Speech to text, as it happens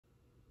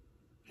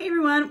Hey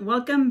everyone,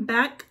 welcome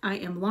back. I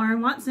am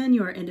Lauren Watson,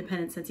 your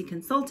independent Scentsy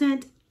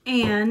consultant,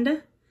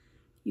 and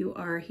you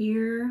are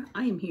here.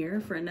 I am here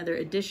for another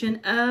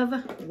edition of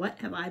What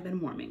Have I Been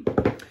Warming?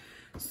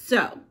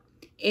 So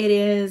it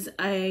is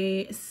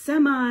a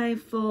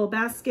semi-full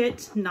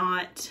basket,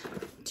 not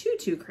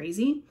too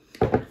crazy,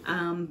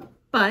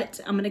 but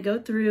I'm going to go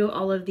through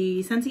all of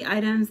the Scentsy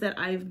items that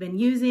I've been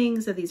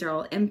using. So these are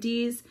all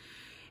empties,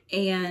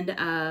 and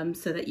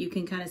so that you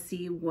can kind of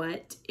see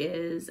what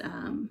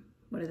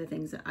are the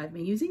things that I've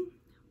been using,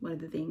 what are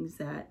the things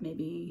that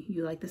maybe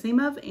you like the same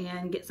of,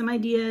 and get some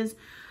ideas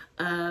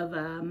of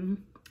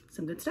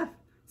some good stuff.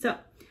 So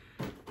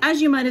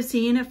as you might have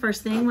seen,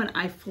 first thing when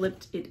I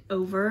flipped it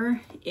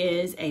over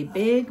is a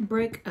big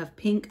brick of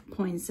pink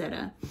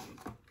poinsettia.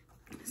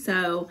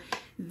 So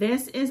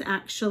this is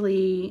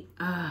actually,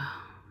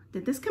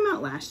 did this come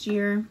out last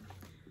year?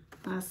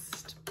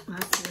 Last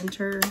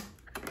winter,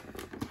 I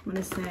want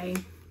to say.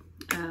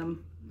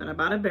 But I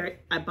bought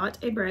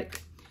a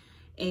brick.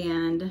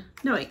 And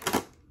no, wait,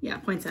 yeah,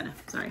 poinsettia,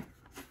 sorry.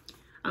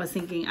 I was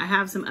thinking I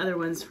have some other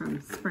ones from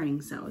spring,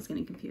 so I was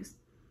getting confused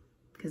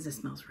because this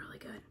smells really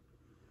good.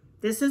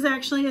 This is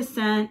actually a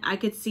scent. I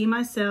could see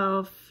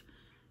myself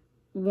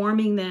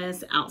warming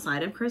this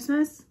outside of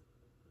Christmas.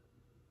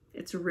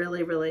 It's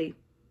really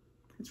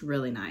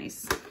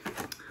nice.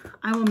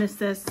 I will miss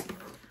this.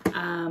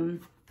 Who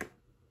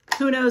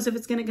knows if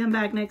it's gonna come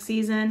back next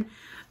season.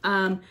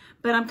 But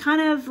I'm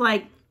kind of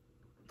like,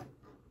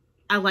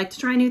 I like to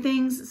try new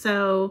things,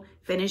 so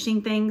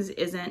finishing things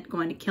isn't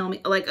going to kill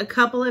me. Like a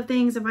couple of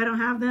things, if I don't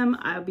have them,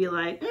 I'll be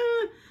like,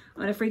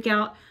 I'm gonna freak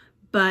out.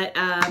 But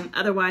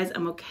otherwise,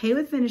 I'm okay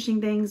with finishing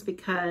things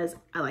because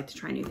I like to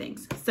try new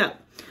things. So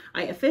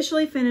I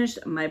officially finished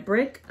my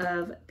brick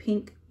of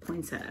pink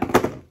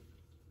poinsettia.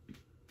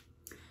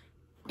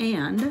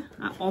 And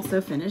I also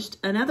finished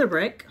another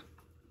brick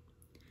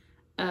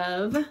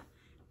of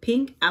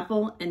pink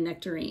apple and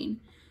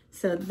nectarine.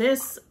 So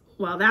this,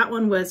 well, that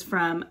one was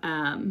from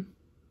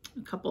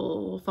a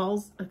couple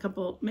falls, I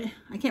can't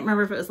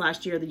remember if it was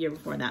last year or the year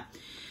before that,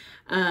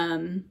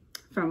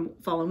 from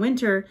fall and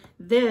winter.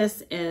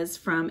 This is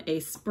from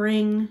a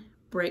spring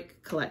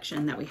brick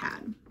collection that we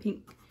had.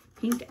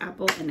 Pink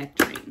apple and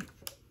nectarine.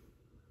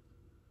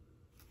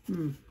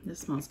 This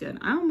smells good.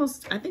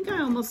 I think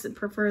I almost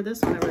prefer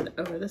this one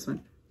over this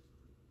one.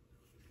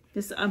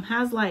 This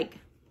has like,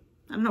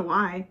 I don't know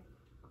why.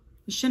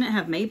 You shouldn't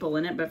have maple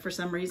in it, but for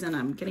some reason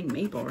I'm getting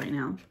maple right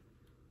now.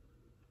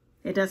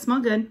 It does smell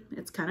good.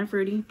 It's kind of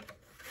fruity,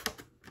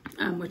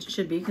 which it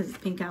should be because it's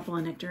pink apple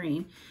and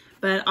nectarine.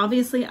 But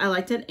obviously I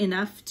liked it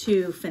enough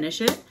to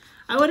finish it.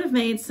 I would have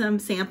made some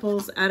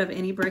samples out of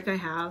any brick I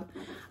have,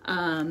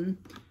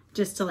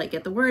 just to like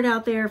get the word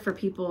out there for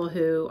people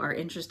who are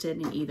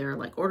interested in either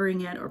like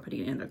ordering it or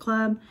putting it in their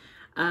club.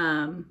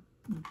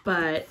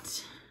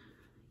 But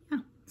yeah,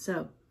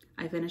 so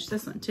I finished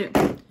this one too.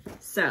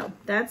 So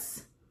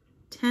that's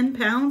 10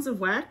 pounds of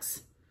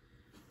wax.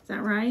 Is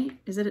that right?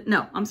 Is it?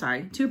 No, I'm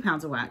sorry. 2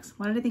 pounds of wax.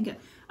 Why did I think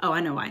it? Oh, I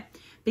know why.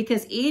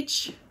 Because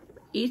each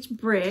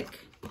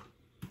brick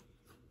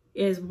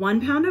is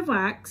 1 pound of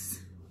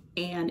wax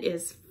and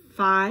is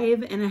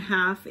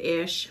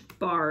 5.5-ish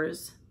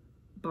bars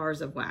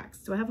of wax.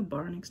 Do I have a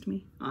bar next to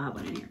me? I'll have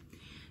one in here.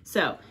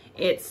 So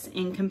it's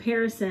in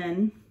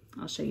comparison.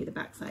 I'll show you the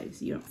back side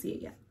so you don't see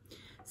it yet.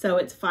 So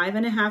it's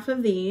 5.5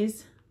 of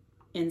these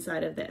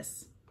inside of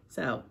this.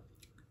 So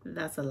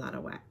that's a lot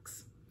of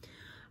wax.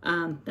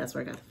 That's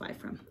where I got the 5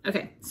 from.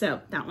 Okay,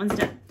 so that one's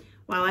done.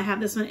 While I have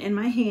this one in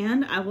my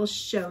hand, I will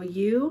show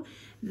you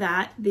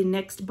that the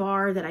next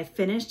bar that I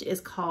finished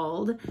is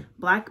called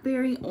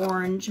Blackberry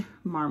Orange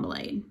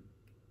Marmalade.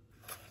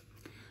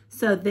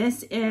 So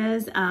this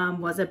is,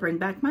 was a Bring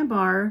Back My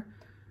Bar.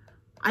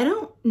 I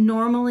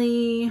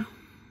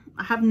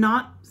have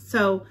not,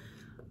 so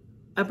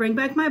a Bring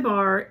Back My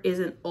Bar is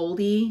an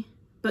oldie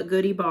but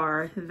goodie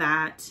bar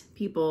that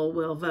people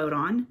will vote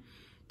on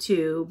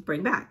to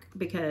bring back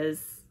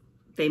because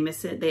they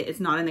miss it. It's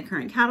not in the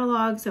current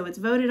catalog, so it's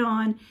voted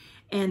on,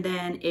 and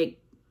then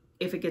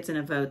if it gets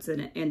enough votes,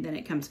 and then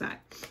it comes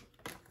back.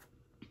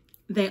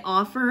 They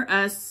offer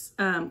us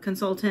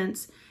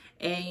consultants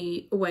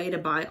a way to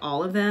buy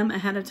all of them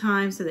ahead of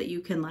time so that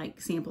you can like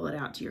sample it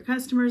out to your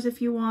customers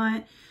if you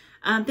want,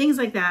 things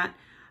like that.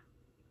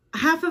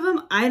 Half of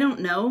them I don't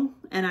know,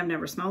 and I've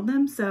never smelled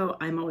them, so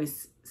I'm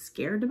always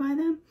scared to buy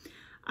them.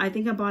 I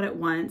think I bought it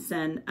once,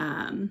 and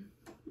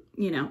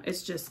you know,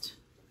 it's just,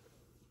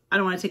 I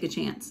don't want to take a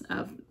chance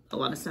of a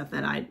lot of stuff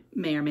that I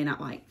may or may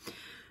not like.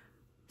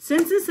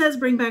 Since it says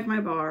Bring Back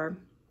My Bar,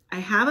 I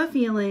have a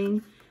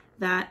feeling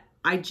that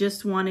I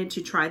just wanted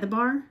to try the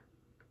bar,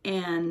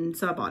 and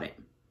so I bought it.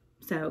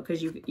 So,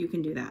 because you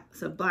can do that.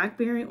 So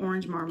Blackberry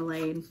Orange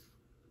Marmalade.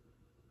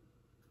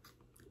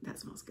 That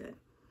smells good.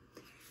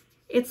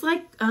 It's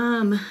like,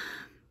 I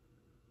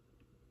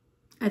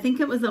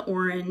think it was the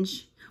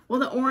orange. Well,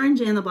 the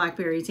orange and the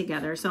blackberry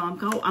together. So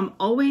I'm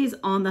always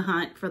on the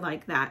hunt for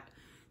like that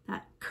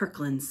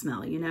Kirkland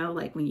smell, you know,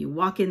 like when you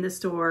walk in the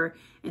store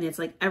and it's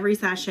like every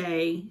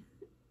sachet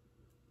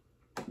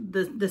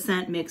the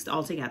scent mixed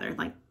all together.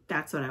 Like,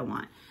 that's what I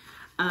want.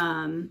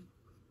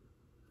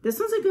 This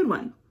one's a good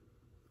one.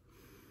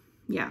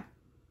 Yeah.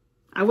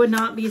 I would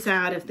not be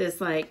sad if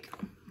this like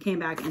came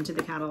back into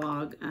the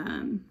catalog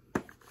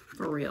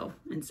for real,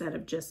 instead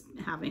of just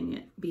having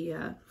it be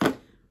a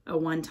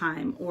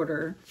one-time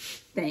order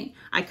thing.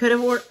 I could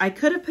have put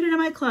it in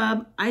my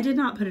club. I did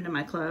not put it in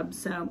my club,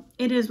 so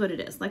it is what it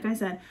is. Like I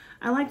said,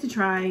 I like to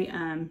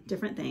try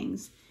different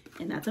things,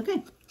 and that's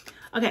okay.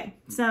 Okay,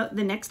 so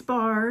the next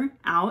bar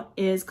out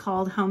is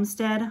called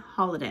Homestead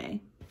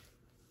Holiday.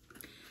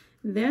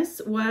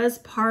 This was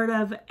part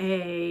of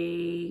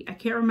I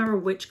can't remember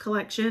which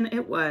collection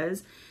it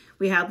was.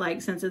 We had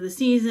like Scents of the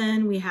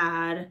Season. We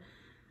had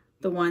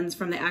the ones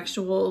from the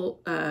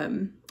actual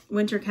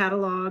winter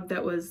catalog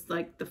that was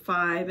like the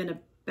 5 in a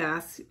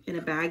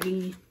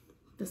baggie.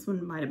 This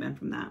one might have been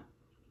from that.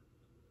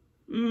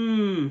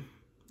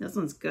 This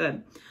one's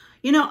good.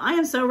 You know, I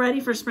am so ready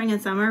for spring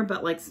and summer,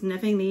 but like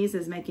sniffing these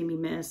is making me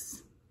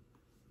miss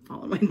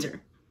fall and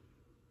winter.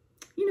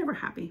 You're never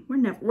happy.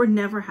 We're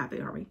never happy,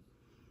 are we?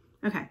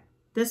 Okay,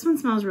 this one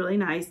smells really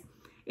nice.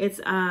 It's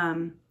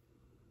a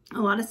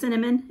lot of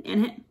cinnamon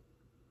in it,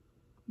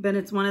 but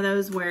it's one of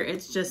those where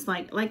it's just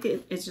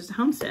it's just a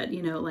homestead,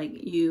 you know, like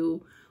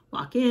you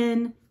walk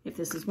in, if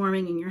this is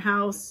warming in your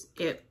house,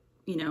 it,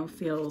 you know,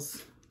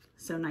 feels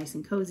so nice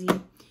and cozy.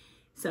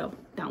 So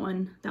that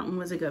one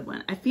was a good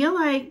one. I feel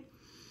like,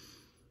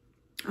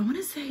 I want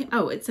to say,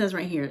 oh, it says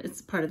right here,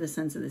 it's part of the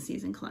Scents of the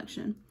Season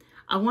collection.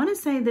 I want to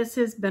say this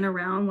has been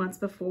around once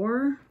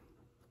before.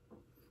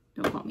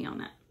 Don't quote me on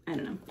that. I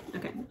don't know.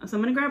 Okay, so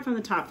I'm going to grab from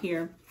the top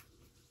here.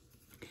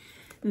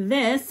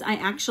 This I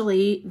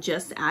actually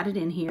just added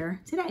in here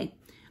today.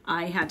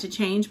 I had to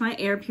change my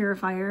air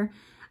purifier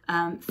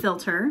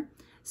filter.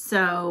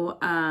 So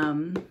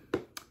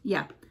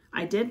yeah,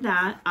 I did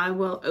that. I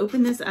will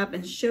open this up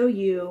and show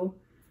you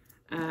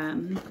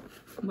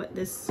what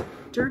this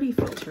dirty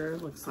filter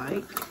looks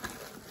like.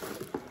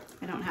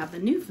 I don't have the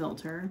new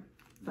filter,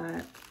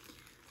 but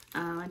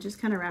I just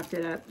kind of wrapped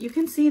it up. You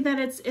can see that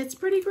it's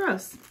pretty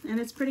gross and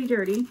it's pretty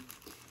dirty.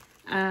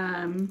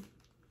 Yeah,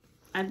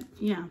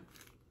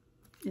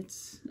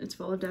 it's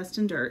full of dust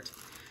and dirt.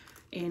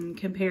 And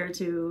compared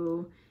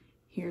to,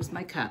 here's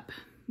my cup.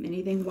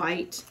 Anything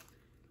white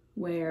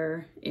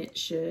where it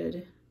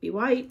should be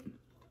white,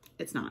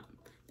 it's not.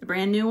 The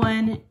brand new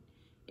one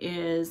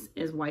is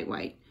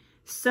white.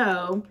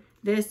 So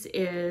this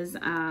is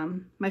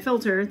my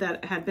filter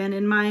that had been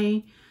in my,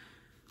 I'm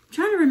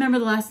trying to remember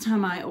the last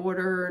time I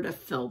ordered a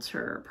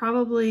filter.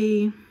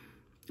 Probably,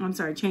 I'm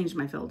sorry, changed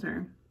my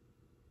filter.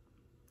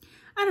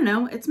 I don't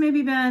know. It's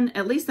maybe been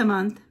at least a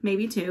month,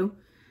 maybe 2.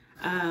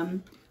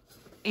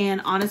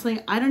 And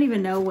honestly, I don't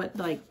even know what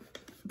like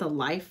the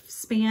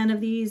lifespan of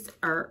these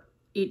are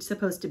each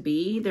supposed to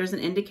be. There's an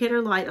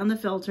indicator light on the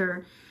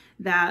filter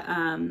that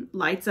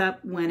lights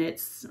up when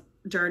it's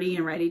dirty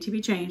and ready to be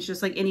changed,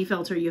 just like any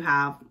filter you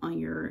have on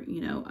your,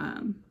 you know,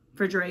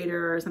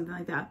 refrigerator or something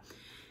like that.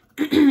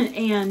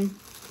 And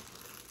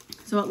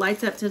so it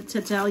lights up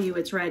to tell you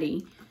it's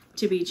ready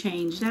to be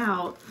changed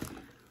out.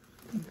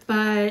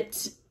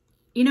 But,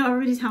 you know,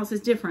 everybody's house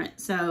is different.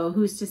 So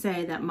who's to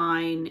say that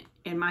mine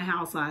in my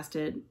house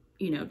lasted,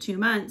 you know, 2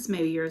 months,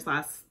 maybe yours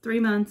lasts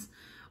 3 months.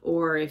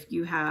 Or if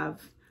you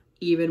have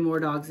even more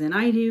dogs than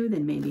I do,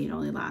 then maybe it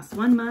only lasts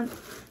 1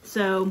 month.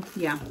 So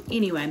yeah,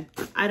 anyway,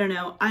 I don't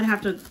know. I'd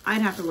have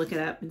to look it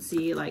up and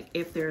see like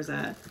if there's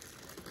a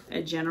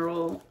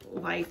general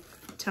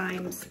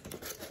lifetimes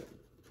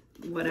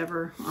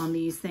whatever on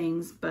these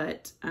things.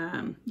 But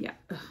yeah,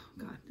 oh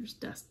God, there's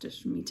dust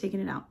just from me taking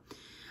it out.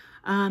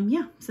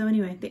 Yeah, so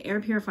anyway, the air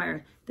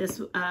purifier, this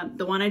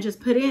the one I just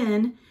put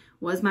in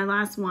was my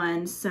last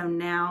one, so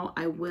now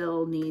I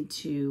will need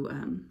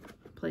to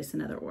place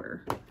another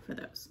order for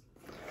those.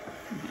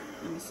 Okay,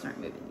 let me start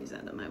moving these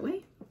out of my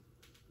way.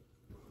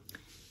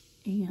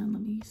 And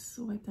let me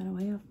swipe that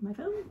away off my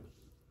phone.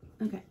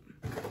 Okay.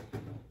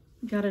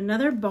 Got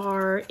another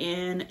bar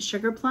in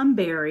Sugar Plum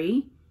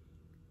Berry.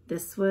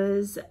 This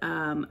was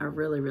a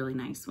really, really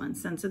nice one.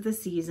 Scents of the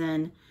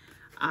Season.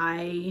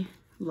 I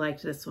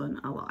liked this one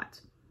a lot.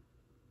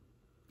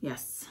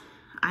 Yes.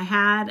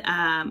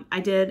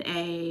 I did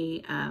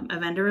a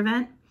vendor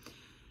event,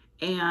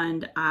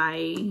 and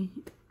I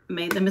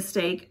made the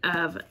mistake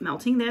of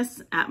melting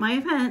this at my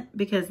event,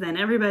 because then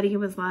everybody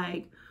was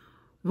like,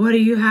 what do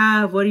you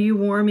have? What are you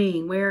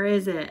warming? Where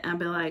is it? And I'd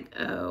be like,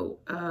 oh,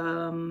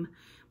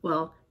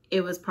 well,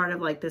 it was part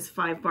of like this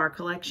 5-bar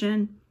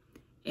collection,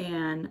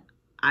 and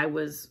I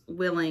was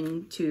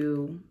willing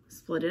to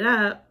split it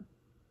up,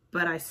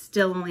 but I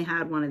still only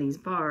had one of these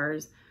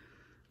bars.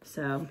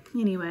 So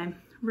anyway,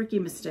 rookie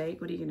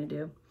mistake. What are you going to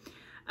do?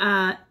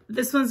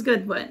 This one's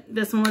good one.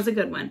 This one was a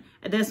good one.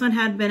 This one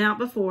had been out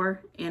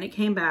before and it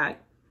came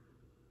back.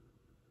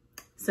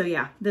 So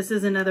yeah, this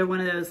is another one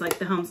of those like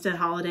the Homestead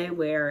Holiday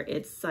where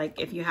it's like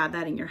if you had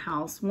that in your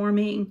house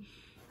warming,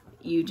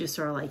 you just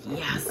are like,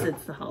 yes,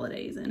 it's the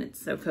holidays and it's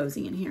so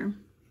cozy in here.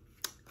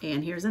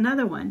 And here's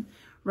another one,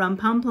 Rum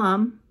Pum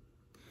Plum.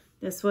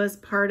 This was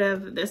part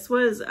of, this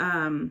was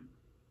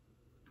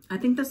I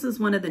think this is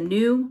one of the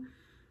new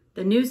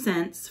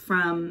scents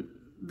from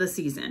the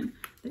season.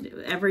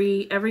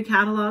 Every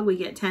catalog we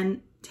get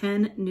 10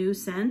 new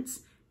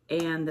scents,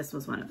 and this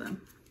was one of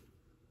them.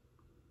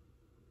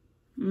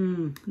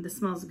 This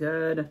smells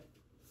good.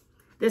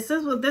 This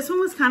one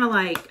was kind of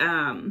like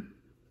I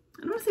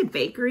don't want to say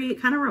bakery. It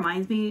kind of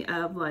reminds me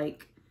of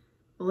like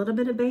a little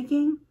bit of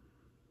baking.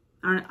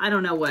 I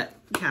don't know what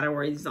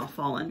category these all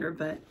fall under,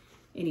 but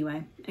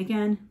anyway,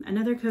 again,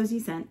 another cozy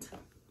scent.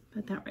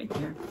 Put that right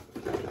there.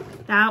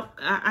 That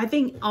I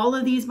think all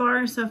of these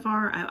bars so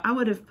far, I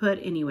would have put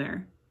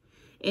anywhere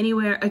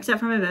except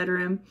for my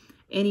bedroom,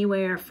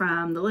 anywhere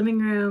from the living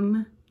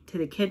room to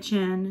the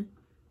kitchen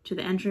to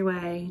the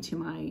entryway to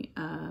my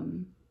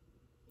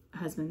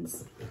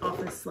husband's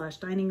office /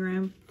 dining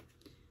room.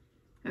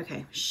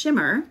 Okay,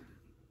 Shimmer.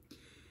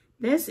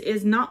 This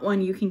is not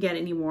one you can get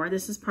anymore.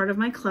 This is part of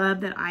my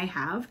club that I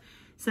have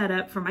set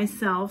up for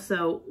myself.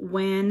 So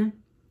when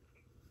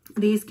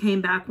these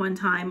came back one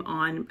time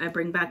on I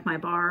Bring Back My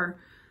Bar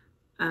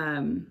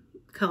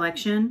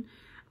collection,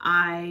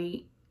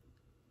 I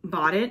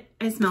bought it,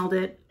 I smelled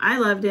it, I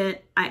loved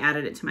it, I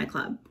added it to my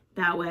club.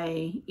 That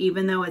way,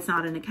 even though it's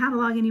not in a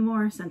catalog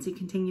anymore, Scentsy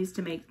continues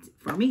to make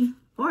for me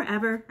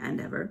forever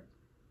and ever.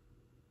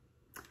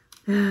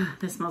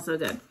 This smells so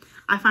good.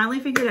 I finally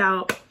figured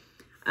out,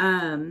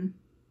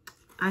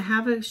 I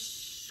have a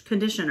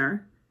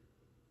conditioner.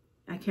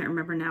 I can't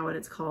remember now what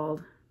it's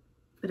called,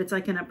 but it's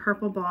like in a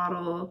purple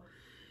bottle.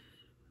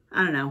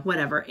 I don't know,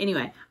 whatever.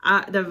 Anyway,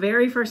 the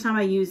very first time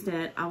I used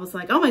it, I was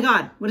like, oh my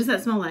God, what does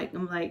that smell like?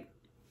 I'm like,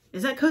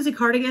 is that Cozy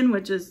Cardigan?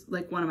 Which is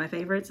like one of my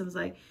favorites. I was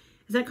like,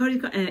 is that Cozy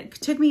Cardigan? And it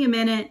took me a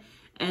minute.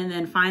 And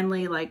then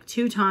finally, like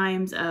 2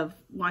 times of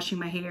washing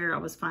my hair, I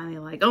was finally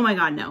like, oh my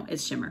God, no,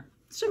 it's Shimmer.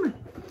 It's Shimmer.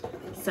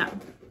 So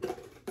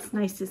it's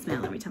nice to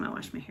smell every time I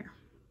wash my hair.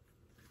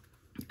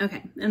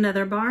 Okay,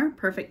 another bar,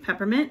 Perfect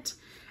Peppermint.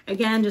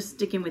 Again, just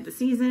sticking with the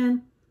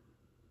season.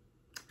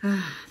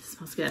 This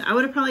smells good. I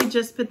would have probably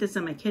just put this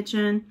in my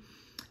kitchen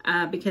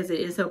because it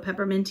is so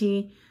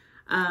pepperminty.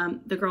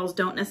 The girls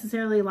don't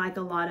necessarily like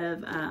a lot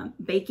of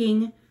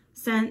baking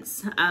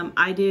scents.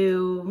 I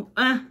do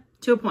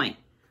to a point.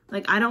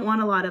 Like I don't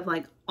want a lot of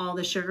like all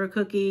the sugar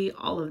cookie,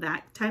 all of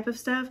that type of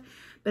stuff.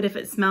 But if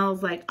it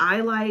smells like,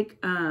 I like,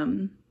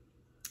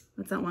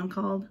 what's that one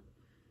called?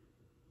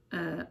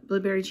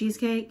 Blueberry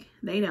cheesecake.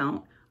 They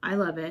don't. I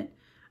love it.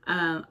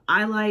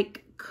 I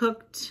like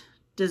cooked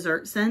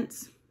dessert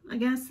scents, I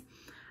guess.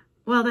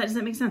 Well, that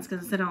doesn't make sense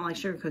because I don't like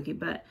sugar cookie,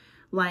 but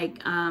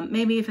like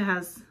maybe if it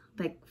has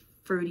like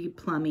fruity,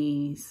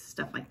 plummy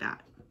stuff like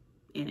that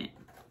in it,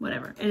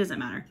 whatever. It doesn't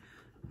matter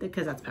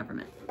because that's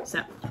peppermint.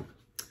 So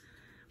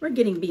we're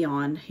getting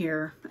beyond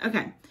here.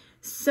 Okay,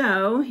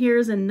 so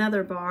here's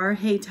another bar.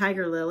 Hey,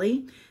 Tiger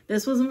Lily.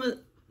 This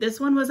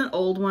one was an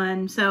old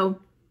one. So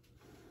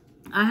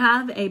I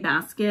have a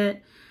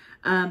basket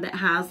that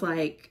has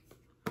like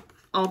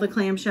all the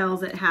clamshells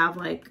that have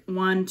like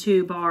 1,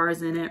 2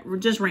 bars in it,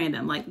 just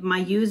random, like my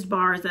used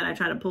bars that I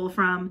try to pull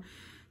from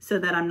so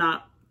that I'm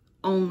not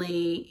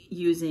only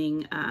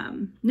using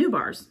new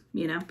bars,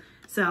 you know?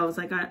 So I was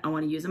like, I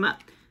want to use them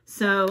up.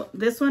 So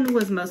this one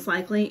was most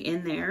likely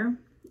in there.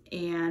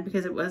 And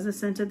because it was a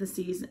scent of the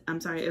season, I'm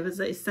sorry, it was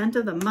a scent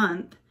of the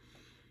month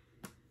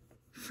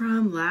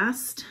from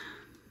last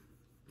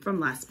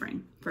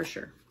spring, for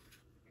sure.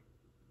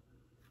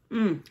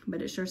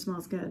 But it sure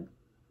smells good.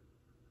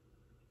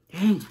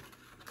 Dang,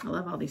 I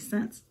love all these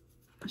scents.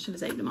 I should have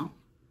saved them all.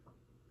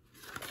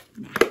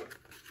 Nah,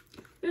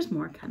 there's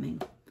more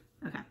coming.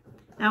 Okay,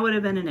 that would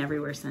have been an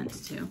everywhere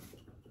scent too.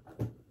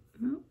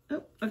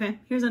 Oh, okay,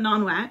 here's a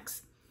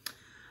non-wax.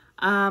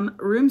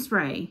 Room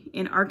spray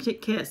in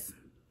Arctic Kiss.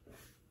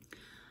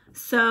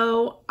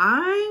 So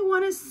I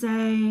want to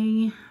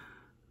say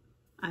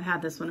I've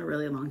had this one a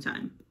really long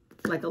time,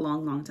 like a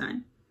long, long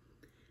time.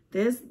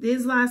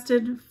 These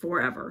lasted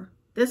forever.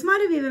 This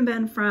might have even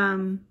been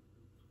from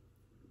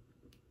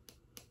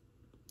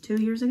 2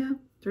 years ago,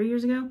 3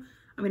 years ago.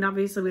 I mean,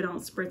 obviously we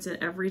don't spritz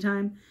it every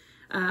time.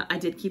 We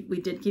did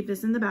keep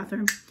this in the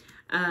bathroom,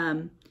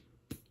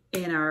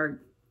 in our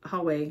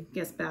hallway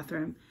guest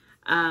bathroom.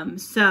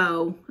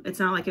 So it's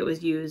not like it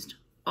was used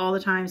all the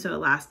time, so it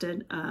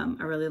lasted a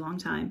really long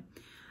time.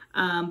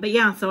 But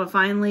yeah, so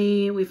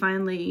we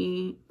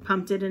finally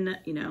pumped it in,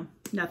 you know,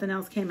 nothing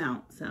else came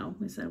out. So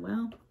we said,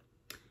 well,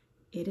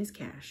 it is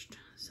cached.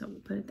 So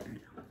we'll put it there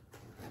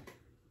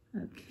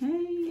now.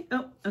 Okay.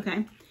 Oh,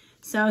 okay.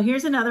 So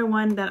here's another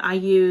one that I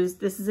used.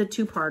 This is a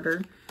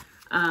 2-parter.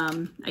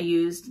 I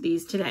used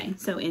these today.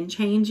 So in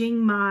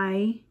changing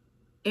my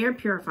air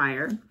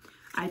purifier,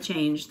 I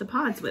changed the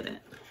pods with it.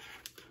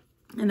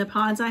 And the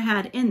pods I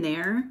had in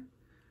there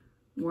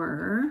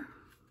were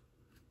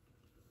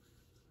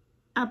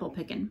apple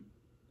picking.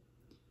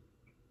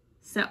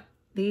 So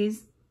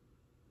these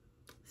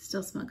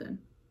still smell good.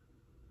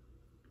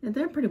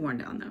 They're pretty worn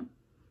down though.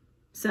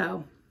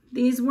 So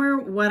these were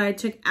what I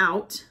took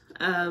out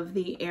of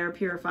the air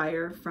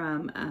purifier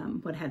from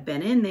what had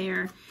been in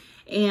there.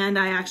 And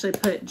I actually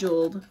put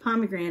jeweled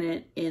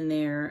pomegranate in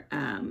there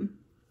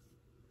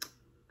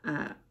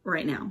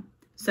right now.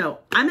 So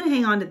I'm going to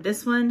hang on to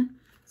this one.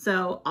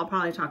 So I'll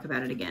probably talk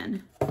about it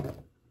again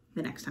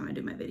the next time I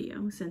do my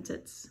video, since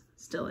it's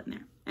still in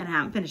there. And I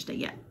haven't finished it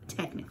yet,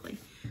 technically.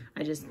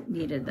 I just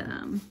needed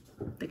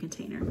the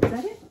container. Is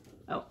that it?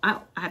 Oh, I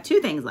have 2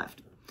 things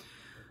left.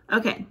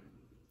 Okay.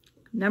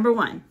 Number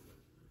 1,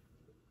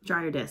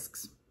 dryer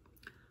discs.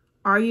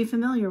 Are you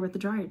familiar with the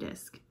dryer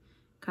disc?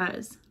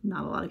 Because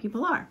not a lot of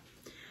people are.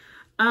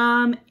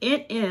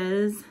 It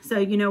is, so,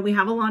 you know, we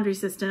have a laundry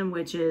system,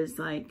 which is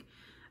like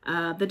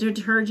the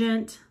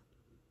detergent,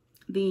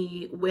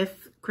 the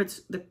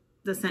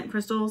scent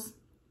crystals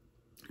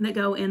that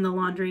go in the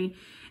laundry.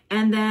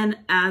 And then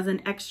as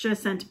an extra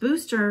scent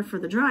booster for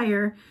the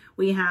dryer,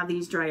 we have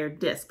these dryer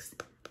discs.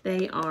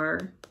 They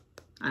are,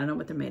 I don't know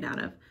what they're made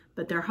out of,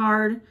 but they're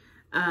hard.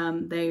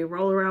 They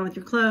roll around with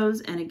your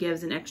clothes and it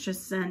gives an extra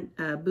scent,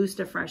 boost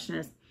of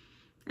freshness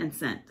and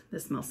scent.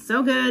 This smells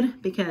so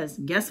good because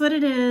guess what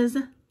it is?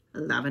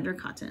 Lavender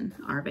cotton,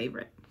 our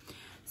favorite.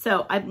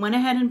 So I went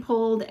ahead and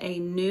pulled a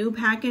new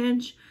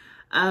package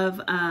of,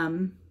 let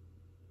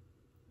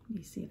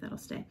me see if that'll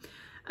stay,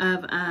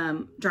 of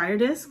dryer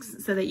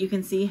discs so that you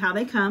can see how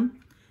they come.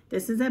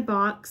 This is a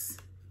box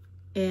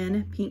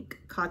in pink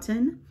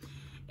cotton.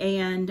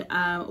 And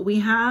we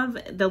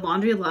have the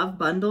Laundry Love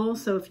bundle.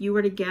 So if you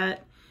were to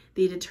get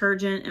the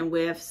detergent and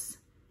whiffs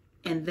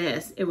and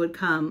this, it would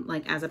come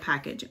like as a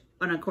package.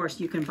 And of course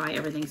you can buy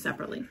everything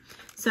separately.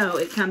 So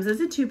it comes as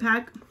a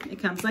 2-pack. It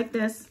comes like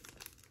this.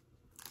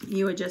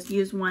 You would just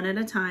use one at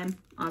a time,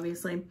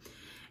 obviously.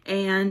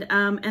 And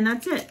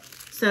that's it.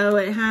 So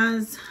it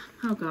has,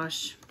 oh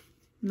gosh,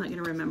 I'm not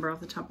gonna remember off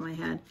the top of my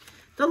head.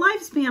 The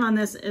lifespan on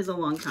this is a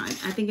long time.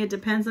 I think it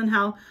depends on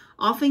how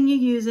often you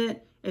use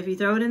it. If you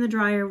throw it in the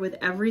dryer with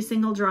every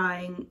single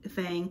drying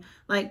thing,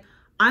 like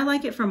I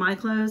like it for my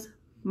clothes.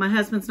 My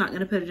husband's not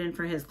going to put it in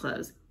for his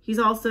clothes. He's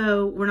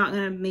also, we're not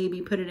going to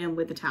maybe put it in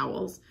with the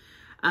towels,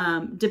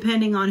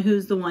 depending on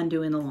who's the one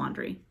doing the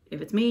laundry. If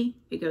it's me,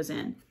 it goes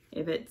in.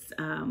 If it's,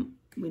 you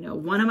know,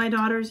 one of my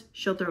daughters,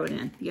 she'll throw it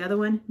in. The other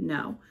one,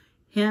 no.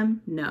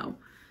 Him, no.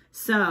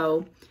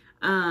 So,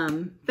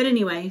 but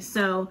anyway,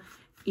 so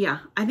yeah,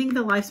 I think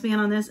the lifespan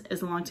on this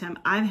is a long time.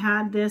 I've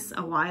had this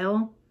a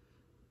while.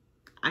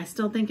 I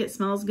still think it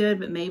smells good,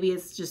 but maybe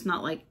it's just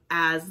not like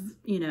as,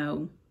 you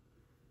know,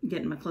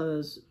 getting my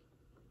clothes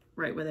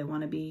right where they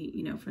want to be,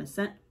 you know, for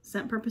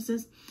scent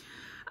purposes.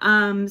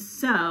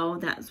 So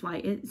that's why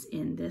it's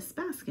in this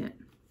basket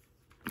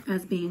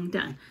as being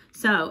done.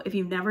 So if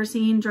you've never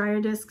seen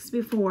dryer discs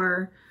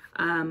before,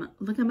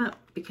 look them up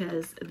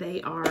because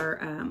they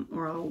are,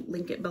 or I'll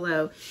link it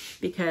below,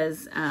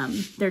 because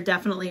they're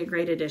definitely a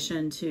great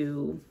addition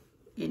to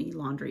any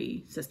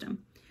laundry system.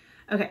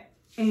 Okay.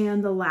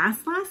 And the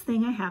last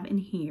thing I have in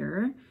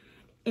here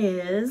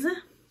is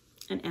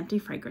an empty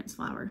fragrance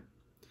flower.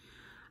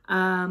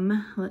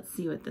 Let's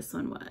see what this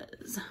one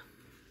was.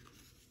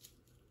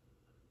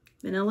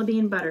 Vanilla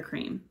bean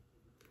buttercream.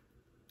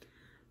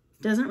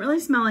 Doesn't really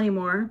smell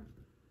anymore.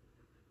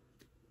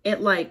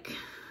 It like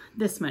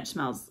this much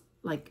smells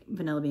like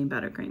vanilla bean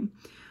buttercream.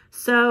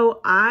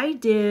 So I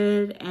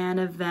did an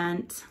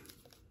event.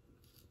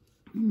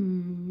 I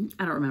don't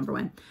remember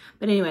when,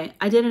 but anyway,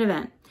 I did an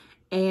event.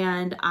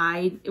 And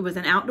it was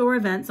an outdoor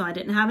event, so I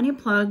didn't have any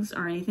plugs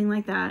or anything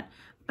like that,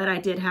 but I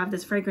did have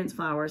this fragrance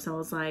flower. So I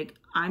was like,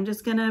 I'm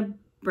just gonna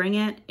bring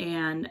it,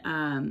 and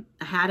I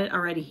had it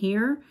already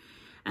here.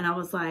 And I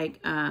was like,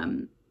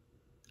 I'm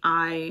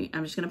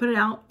just gonna put it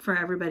out for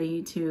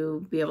everybody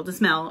to be able to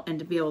smell and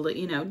to be able to,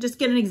 you know, just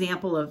get an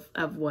example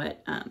of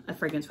what a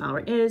fragrance flower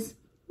is.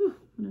 Whew,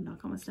 I'm gonna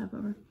knock all my stuff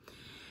over.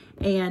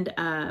 And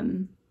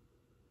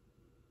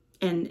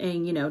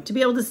you know, to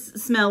be able to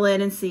smell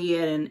it and see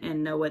it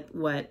and know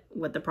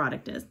what the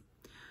product is.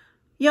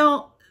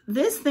 Y'all,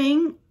 this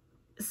thing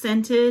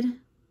scented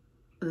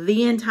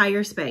the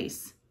entire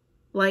space.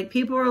 Like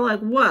people were like,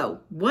 whoa,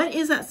 what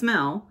is that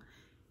smell?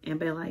 And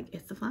be like,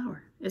 it's the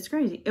flower. It's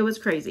crazy. It was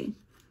crazy.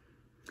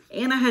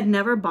 And I had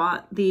never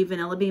bought the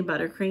vanilla bean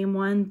buttercream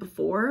one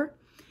before.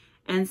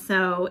 And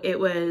so it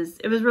was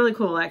really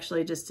cool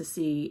actually just to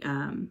see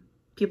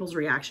people's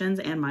reactions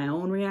and my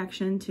own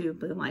reaction to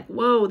be like,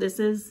 whoa, this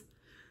is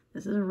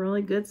a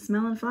really good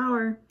smelling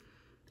flower.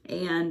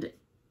 And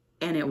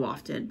it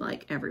wafted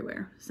like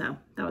everywhere. So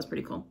that was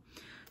pretty cool.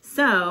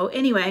 So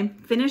anyway,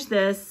 finish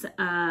this.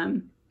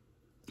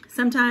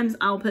 Sometimes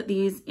I'll put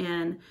these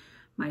in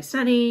my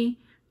study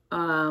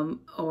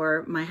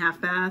or my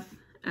half bath,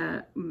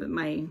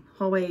 my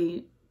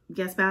hallway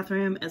guest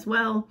bathroom as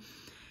well.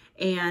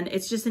 And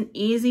it's just an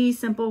easy,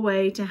 simple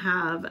way to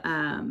have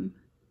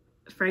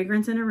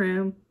fragrance in a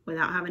room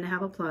without having to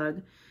have a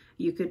plug.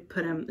 You could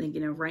put them, you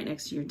know, right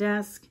next to your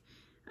desk.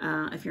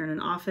 If you're in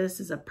an office,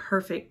 is a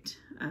perfect,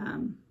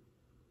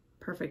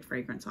 perfect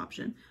fragrance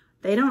option.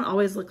 They don't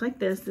always look like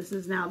this. This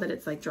is now that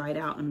it's like dried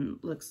out and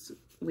looks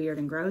weird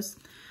and gross.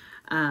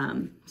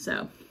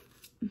 So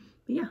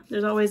yeah,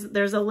 there's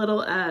a little,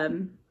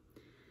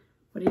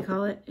 what do you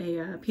call it?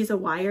 A piece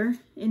of wire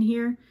in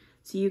here.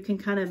 So you can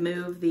kind of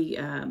move the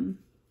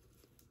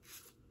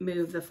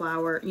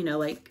flower, you know,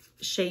 like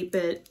shape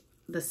it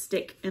the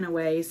stick in a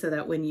way so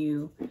that when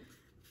you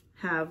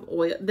have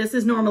oil, this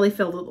is normally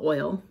filled with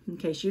oil, in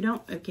case you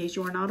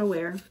are not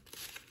aware.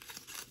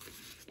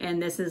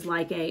 And this is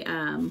like a,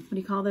 what do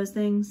you call those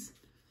things?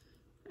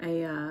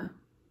 A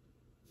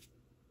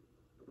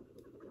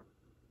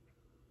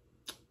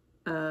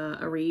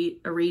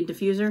reed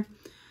diffuser.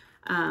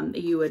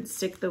 You would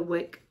stick the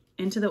wick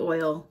into the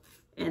oil,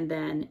 and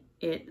then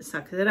it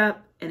sucks it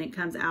up, and it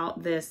comes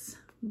out this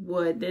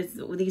wood.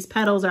 These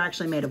petals are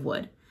actually made of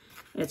wood.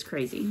 It's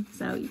crazy.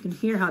 So you can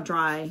hear how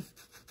dry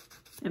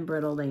and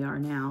brittle they are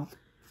now.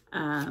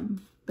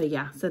 But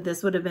yeah, so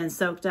this would have been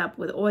soaked up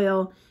with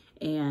oil,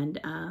 and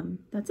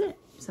that's it.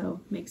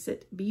 So makes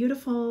it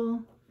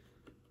beautiful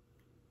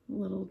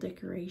little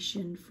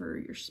decoration for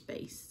your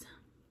space.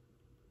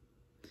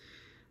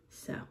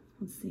 So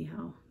let's see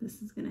how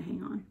this is going to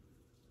hang on.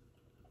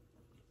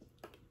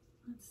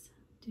 Let's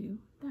do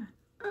that.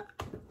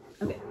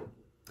 Okay.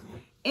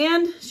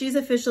 And she's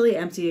officially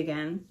empty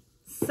again.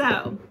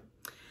 So,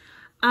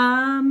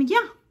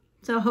 yeah.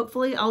 So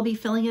hopefully I'll be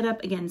filling it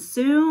up again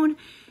soon.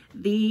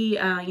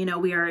 You know,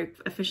 we are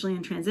officially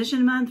in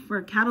transition month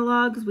for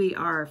catalogs. We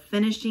are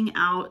finishing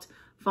out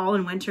fall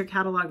and winter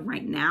catalog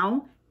right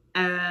now.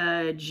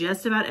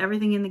 Just about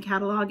everything in the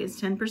catalog is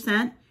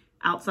 10%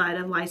 outside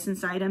of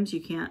licensed items. We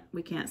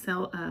can't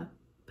sell,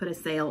 put a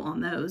sale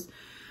on those.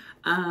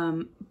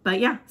 But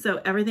yeah,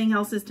 so everything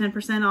else is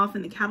 10% off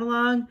in the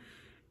catalog.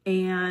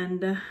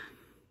 And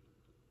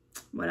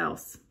what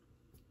else?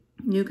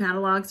 New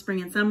catalog,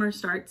 spring and summer,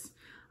 starts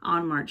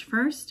on March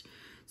 1st.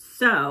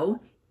 So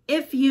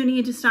if you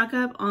need to stock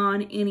up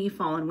on any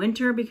fall and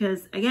winter,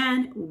 because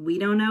again, we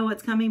don't know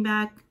what's coming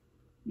back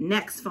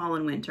next fall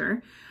and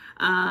winter.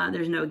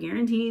 There's no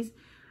guarantees.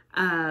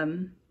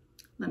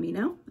 Let me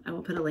know. I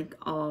will put a link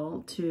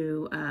all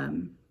to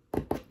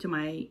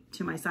my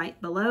site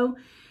below.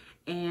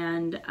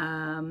 And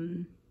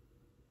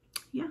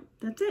yeah,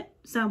 that's it.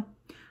 So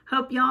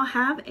hope y'all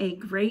have a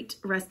great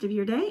rest of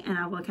your day, and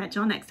I will catch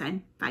y'all next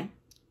time. Bye.